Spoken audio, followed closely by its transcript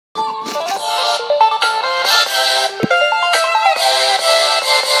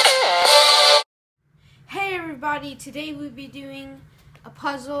everybody, today we'll be doing a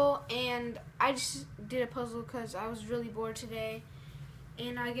puzzle, and I just did a puzzle because I was really bored today,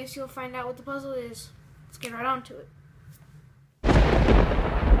 and I guess you'll find out what the puzzle is. Let's get right on to it.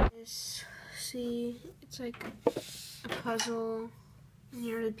 See, it's like a puzzle, and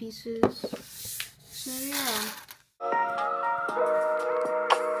here are the pieces. So yeah.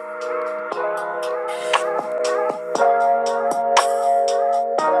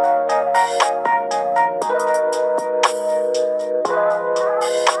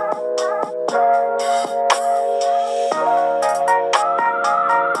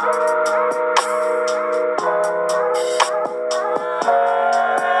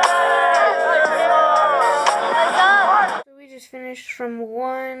 Finished from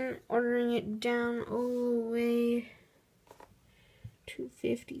 1, ordering it down all the way to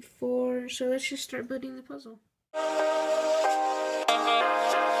 54. So let's just start building the puzzle.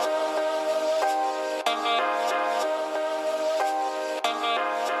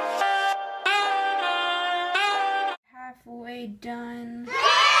 Halfway done.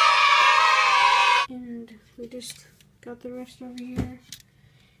 And we just got the rest over here.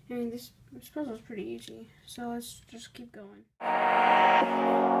 I mean, this puzzle is pretty easy, so let's just keep going.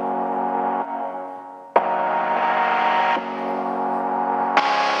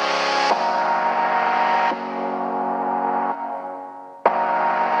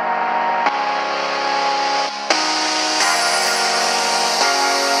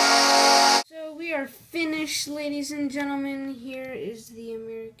 So we are finished, ladies and gentlemen. Here is the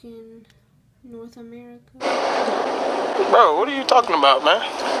North America. Bro, what are you talking about, man?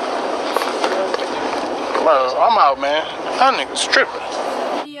 Bro, I'm out, man. That nigga's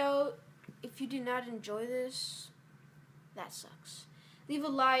tripping. Video, if you do not enjoy this, that sucks. Leave a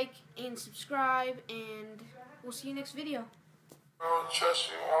like and subscribe, and we'll see you next video. I don't trust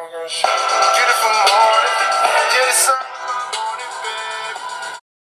you, I'm gonna shoot. Get it from home.